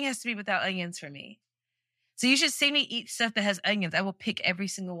everything has to be without onions for me. So you should see me eat stuff that has onions. I will pick every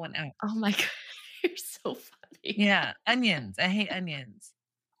single one out. Oh my God. You're so funny. Yeah, onions. I hate onions.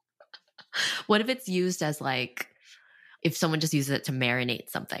 What if it's used as like, if someone just uses it to marinate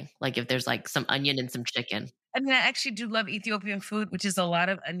something? Like if there's like some onion and some chicken. I mean, I actually do love Ethiopian food, which is a lot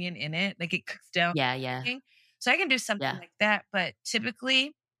of onion in it. Like it cooks down. Yeah. So I can do something like that. But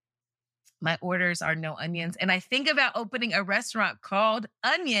typically my orders are no onions. And I think about opening a restaurant called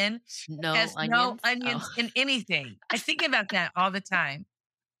Onion. No has onions? no onions in anything. I think about that all the time.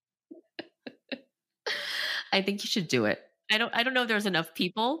 I think you should do it. I don't know if there's enough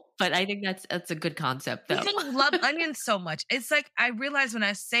people, but I think that's a good concept though. People love onions so much. It's like, I realize when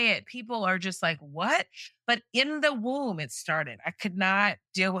I say it, people are just like, what? But in the womb, it started. I could not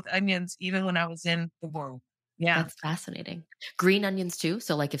deal with onions even when I was in the womb. Yeah. That's fascinating. Green onions too?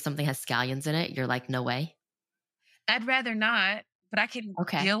 So like if something has scallions in it, you're like, no way? I'd rather not, but I can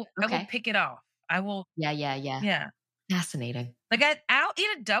deal. I will pick it off. I will. Yeah. Yeah. Fascinating. Like I'll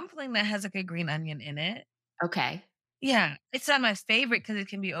eat a dumpling that has like a green onion in it. Okay. Yeah. It's not my favorite because it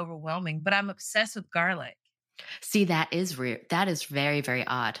can be overwhelming, but I'm obsessed with garlic. See, that is weird. That is very, very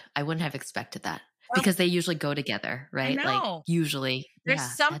odd. I wouldn't have expected that because they usually go together, right? I know. Like usually. There's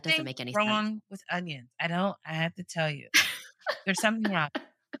something that doesn't make any wrong sense. with onions. I have to tell you. There's something wrong.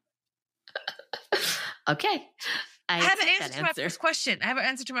 Okay. I have an answer to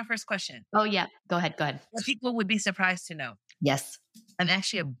my first question. Oh, yeah. Go ahead. What people would be surprised to know. Yes. I'm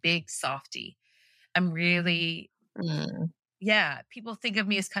actually a big softie. I'm really people think of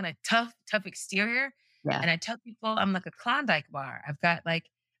me as kind of tough exterior. Yeah. And I tell people I'm like a Klondike bar.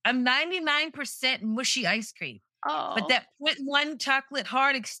 I'm 99% mushy ice cream. Oh. But that 0.1 chocolate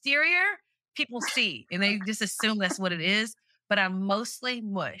hard exterior, people see and they just assume that's what it is. But I'm mostly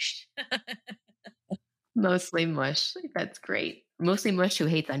mush. Mostly mush. That's great. Mostly mush who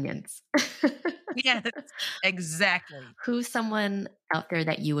hates onions. Yes, exactly. Who's someone out there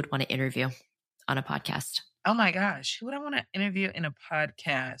that you would want to interview on a podcast? Oh my gosh. Who would I want to interview in a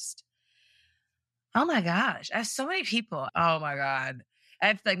podcast? Oh my gosh. I have so many people. Oh my God. I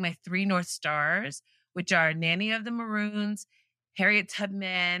have like my 3 North Stars, which are Nanny of the Maroons, Harriet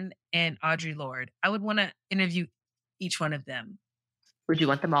Tubman, and Audre Lorde. I would want to interview each one of them. Would you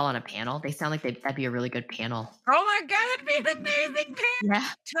want them all on a panel? They sound like that'd be a really good panel. Oh my God, it'd be an amazing panel. Yeah.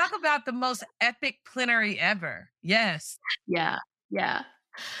 Talk about the most epic plenary ever. Yes. Yeah.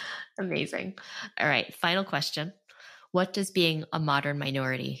 Amazing. All right. Final question. What does being a modern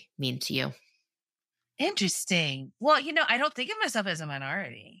minority mean to you? Interesting. Well, I don't think of myself as a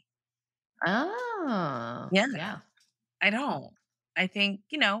minority. Oh. Yeah. I don't. I think,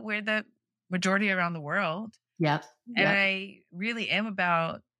 we're the majority around the world. Yep. And I really am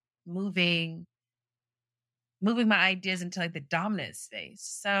about moving my ideas into like the dominant space.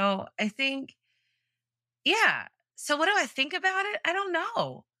 So I think, So what do I think about it? I don't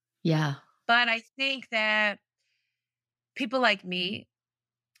know. Yeah. But I think that people like me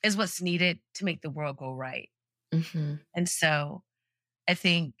is what's needed to make the world go right. Mm-hmm. And so I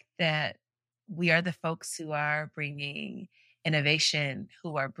think that we are the folks who are bringing innovation,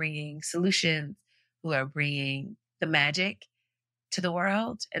 who are bringing solutions, who are bringing the magic to the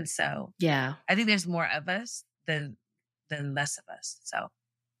world. And so I think there's more of us than less of us. So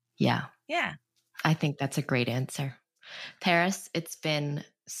yeah. I think that's a great answer. Paris, it's been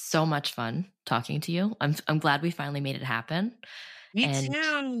so much fun talking to you. I'm glad we finally made it happen. Me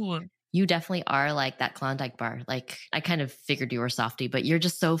too. You definitely are like that Klondike bar. Like I kind of figured you were softy, but you're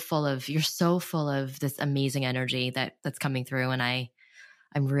just so full of this amazing energy that's coming through. And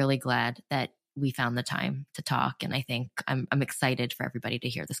I'm really glad that we found the time to talk. And I think I'm excited for everybody to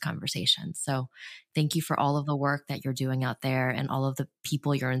hear this conversation. So thank you for all of the work that you're doing out there and all of the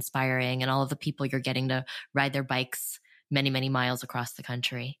people you're inspiring and all of the people you're getting to ride their bikes many, many miles across the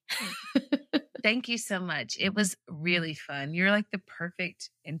country. Thank you so much. It was really fun. You're like the perfect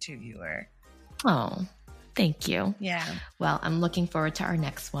interviewer. Oh, thank you. Yeah. Well, I'm looking forward to our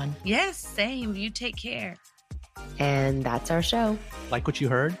next one. Yes, same. You take care. And that's our show. Like what you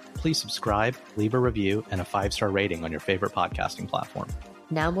heard? Please subscribe, leave a review, and a 5-star rating on your favorite podcasting platform.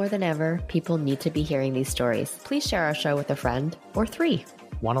 Now more than ever, people need to be hearing these stories. Please share our show with a friend or 3.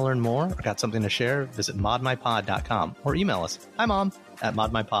 Want to learn more or got something to share? Visit modmypod.com or email us,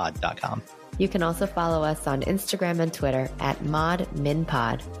 himom@modmypod.com. You can also follow us on Instagram and Twitter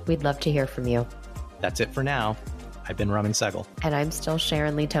 @modminpod. We'd love to hear from you. That's it for now. I've been Raman Sehgal. And I'm still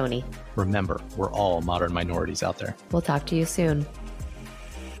Sharon Lee Tony. Remember, we're all modern minorities out there. We'll talk to you soon.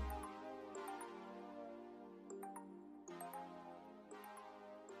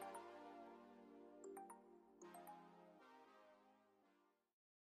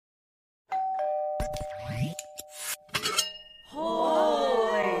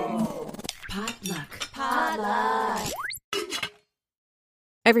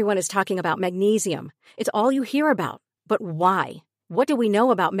 Everyone is talking about magnesium. It's all you hear about. But why? What do we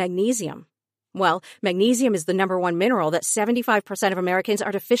know about magnesium? Well, magnesium is the #1 mineral that 75% of Americans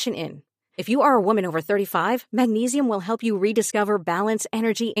are deficient in. If you are a woman over 35, magnesium will help you rediscover balance,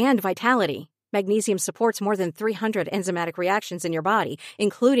 energy, and vitality. Magnesium supports more than 300 enzymatic reactions in your body,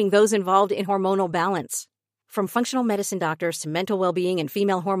 including those involved in hormonal balance. From functional medicine doctors to mental well-being and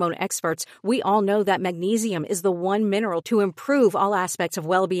female hormone experts, we all know that magnesium is the one mineral to improve all aspects of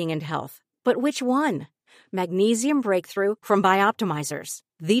well-being and health. But which one? Magnesium Breakthrough from Bioptimizers,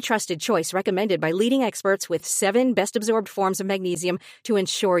 the trusted choice recommended by leading experts with 7 best-absorbed forms of magnesium to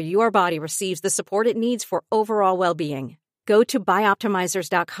ensure your body receives the support it needs for overall well-being. Go to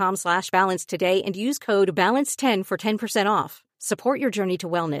bioptimizers.com/balance today and use code BALANCE10 for 10% off. Support your journey to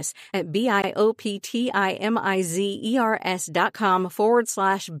wellness at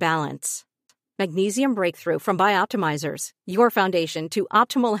bioptimizers.com/balance. Magnesium Breakthrough from Bioptimizers, your foundation to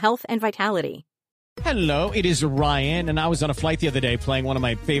optimal health and vitality. Hello, it is Ryan, and I was on a flight the other day playing one of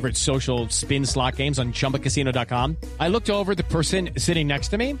my favorite social spin slot games on ChumbaCasino.com. I looked over at the person sitting next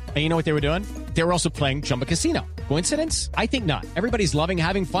to me, and you know what they were doing? They were also playing Chumba Casino. Coincidence? I think not. Everybody's loving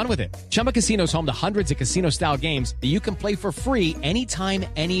having fun with it. Chumba Casino is home to hundreds of casino-style games that you can play for free anytime,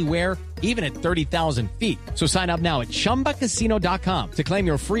 anywhere, even at 30,000 feet. So sign up now at ChumbaCasino.com to claim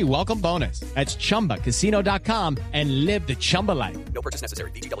your free welcome bonus. That's ChumbaCasino.com and live the Chumba life. No purchase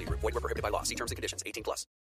necessary. VGW. Void where prohibited by law. See terms and conditions. 18+.